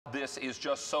this is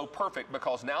just so perfect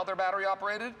because now they're battery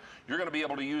operated. You're going to be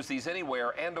able to use these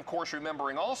anywhere. And of course,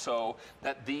 remembering also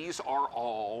that these are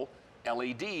all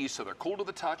LEDs, so they're cool to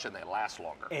the touch and they last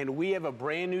longer. And we have a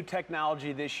brand new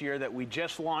technology this year that we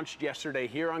just launched yesterday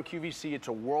here on QVC. It's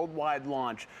a worldwide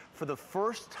launch. For the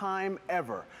first time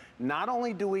ever, not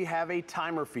only do we have a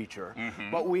timer feature,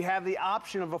 but we have the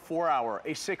option of a 4-hour,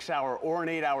 a 6-hour, or an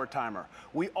 8-hour timer.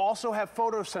 We also have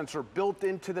photo sensor built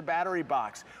into the battery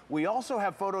box. We also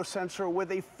have photo sensor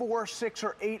with a 4, 6,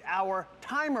 or 8-hour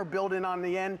timer built in on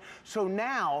the end. So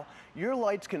now your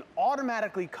lights can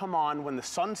automatically come on when the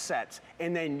sun sets,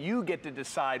 and then you get to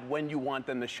decide when you want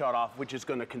them to shut off, which is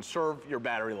going to conserve your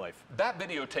battery life. That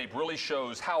videotape really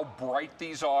shows how bright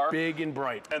these are. Big and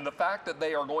bright. And the fact that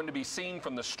they are going to be seen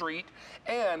from the street.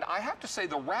 And I have to say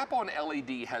the wrap on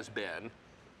LED has been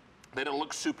that it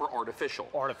looks super artificial.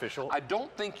 Artificial. I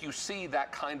don't think you see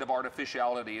that kind of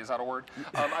artificiality, is that a word?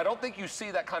 I don't think you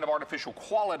see that kind of artificial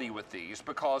quality with these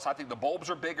because I think the bulbs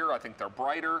are bigger, I think they're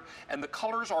brighter, and the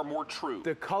colors are more true.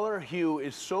 The color hue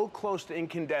is so close to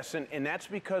incandescent, and that's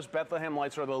because Bethlehem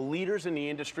lights are the leaders in the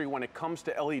industry when it comes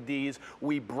to LEDs.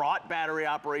 We brought battery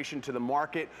operation to the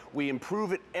market. We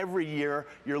improve it every year.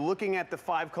 You're looking at the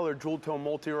 5-color dual tone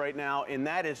multi right now, and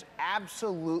that is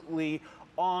absolutely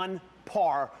on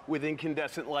par with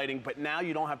incandescent lighting, but now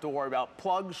you don't have to worry about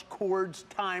plugs, cords,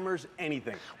 timers,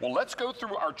 anything. Well, let's go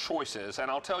through our choices, and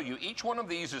I'll tell you, each one of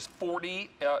these is 40,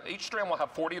 each strand will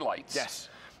have 40 lights. Yes.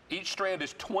 Each strand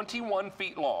is 21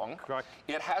 feet long. Correct.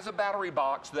 It has a battery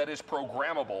box that is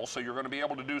programmable, so you're going to be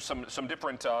able to do some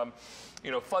different,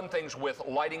 fun things with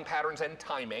lighting patterns and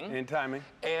timing.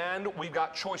 And we've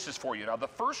got choices for you. Now, the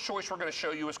first choice we're going to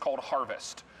show you is called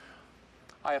Harvest.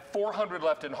 I have 400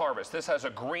 left in Harvest. This has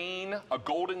a green, a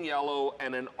golden yellow,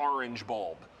 and an orange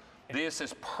bulb. This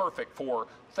is perfect for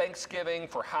Thanksgiving,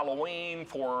 for Halloween,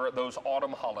 for those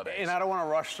autumn holidays. And I don't want to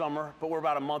rush summer, but we're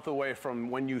about a month away from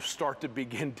when you start to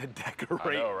begin to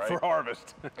decorate right? for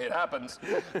Harvest. It happens.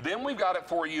 Then we've got it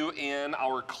for you in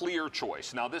our clear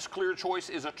choice. Now this clear choice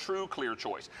is a true clear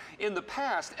choice. In the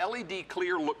past, LED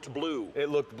clear looked blue. It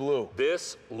looked blue.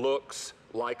 This looks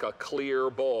like a clear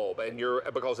bulb, and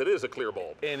because it is a clear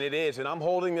bulb. And it is, and I'm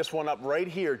holding this one up right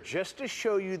here just to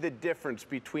show you the difference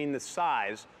between the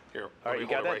size. Here, all right, you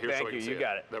got that? right here Thank so you, you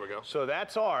got it. There we go. So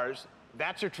that's ours.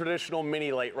 That's a traditional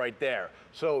mini light right there.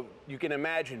 So you can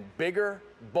imagine bigger,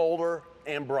 bolder,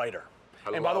 and brighter.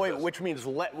 And by the way, which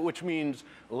means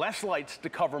less lights to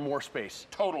cover more space.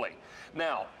 Totally.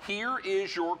 Now, here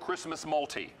is your Christmas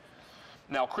multi.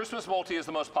 Now, Christmas multi is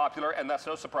the most popular, and that's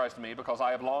no surprise to me because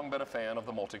I have long been a fan of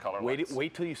the multicolor lights.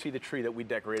 Wait till you see the tree that we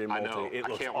decorated multi. I know. It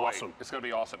looks can't awesome. Wait. It's going to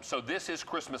be awesome. So this is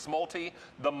Christmas multi,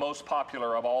 the most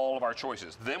popular of all of our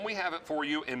choices. Then we have it for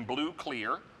you in blue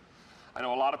clear. I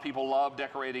know a lot of people love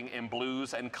decorating in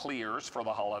blues and clears for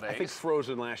the holidays. I think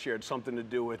Frozen last year had something to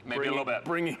do with making it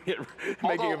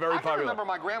very popular. I remember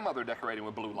my grandmother decorating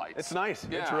with blue lights. It's nice.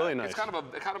 Yeah, it's really nice. It's kind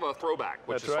of a throwback,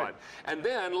 which is fun. And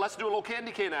then let's do a little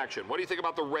candy cane action. What do you think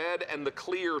about the red and the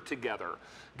clear together,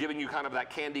 giving you kind of that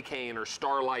candy cane or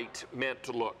starlight mint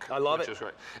look? I love it. Which is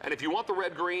great. And if you want the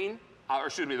red green, or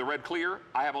excuse me, the red clear,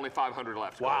 I have only 500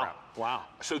 left. Wow. Wow.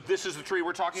 So this is the tree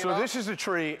we're talking about? So this is the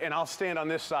tree, and I'll stand on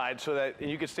this side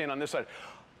and you can stand on this side.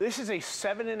 This is a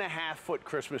 7.5-foot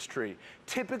Christmas tree.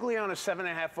 Typically on a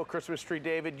 7.5-foot Christmas tree,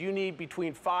 David, you need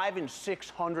between 500 and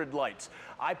 600 lights.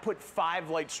 I put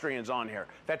 5 light strands on here.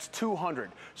 That's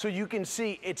 200. So you can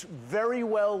see it's very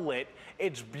well lit.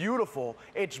 It's beautiful.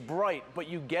 It's bright, but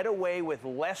you get away with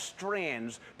less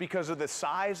strands because of the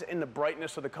size and the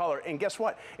brightness of the color. And guess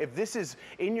what? If this is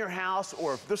in your house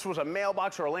or if this was a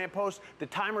mailbox or a lamppost, the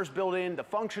timer's built in, the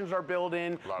functions are built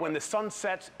in. When the sun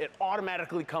sets, it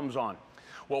automatically comes on.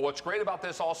 Well, what's great about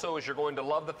this also is you're going to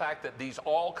love the fact that these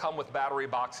all come with battery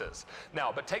boxes.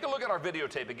 Now, but take a look at our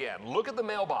videotape again. Look at the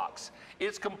mailbox.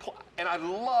 It's and I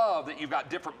love that you've got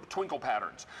different twinkle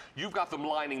patterns. You've got them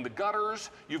lining the gutters,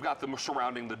 you've got them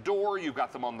surrounding the door, you've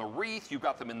got them on the wreath, you've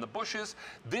got them in the bushes.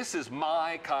 This is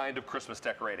my kind of Christmas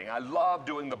decorating. I love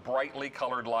doing the brightly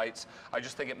colored lights. I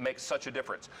just think it makes such a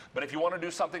difference. But if you want to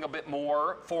do something a bit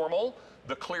more formal,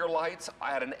 the clear lights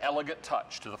add an elegant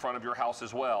touch to the front of your house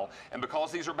as well. And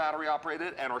because these are battery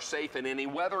operated and are safe in any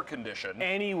weather condition,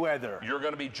 you're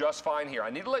going to be just fine here.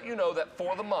 I need to let you know that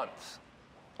for the month,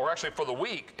 or actually for the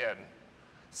week,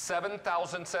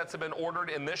 7,000 sets have been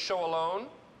ordered in this show alone.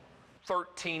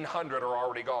 1,300 are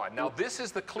already gone. Now, this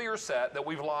is the clear set that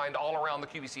we've lined all around the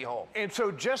QVC home. And so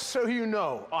just so you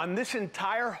know, on this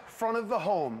entire front of the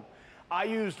home, I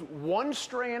used one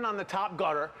strand on the top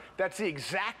gutter. That's the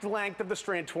exact length of the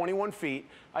strand, 21 feet.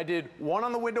 I did one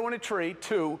on the window in a tree,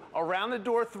 2, around the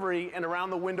door 3, and around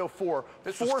the window 4.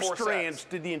 This was 4 strands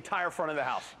sets. did the entire front of the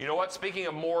house. You know what? Speaking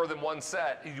of more than one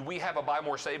set, we have a buy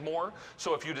more, save more.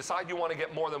 So if you decide you want to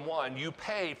get more than one, you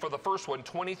pay for the first one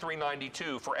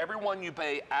 $23.92. For every one you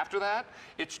pay after that,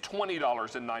 it's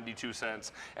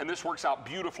 $20.92. And this works out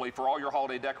beautifully for all your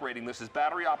holiday decorating. This is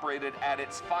battery operated at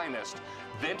its finest.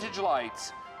 Vintage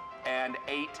lights and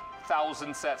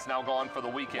 8,000 sets now gone for the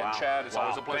weekend. Wow. Chad, it's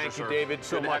always a pleasure, Thank you, sir. David,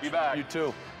 so Good to much. have you back. You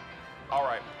too. All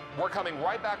right, we're coming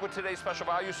right back with today's special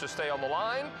values, so stay on the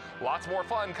line. Lots more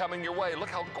fun coming your way. Look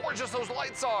how gorgeous those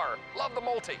lights are. Love the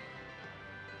multi.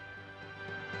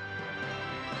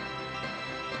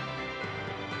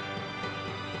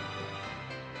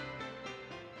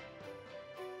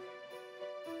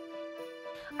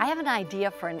 I have an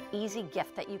idea for an easy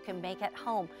gift that you can make at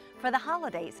home for the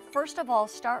holidays. First of all,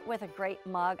 start with a great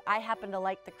mug. I happen to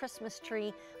like the Christmas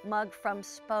tree mug from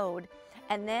Spode.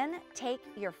 And then take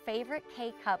your favorite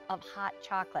K-cup of hot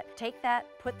chocolate. Take that,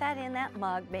 put that in that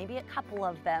mug, maybe a couple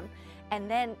of them, and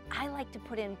then I like to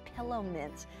put in pillow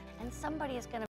mints. And somebody is gonna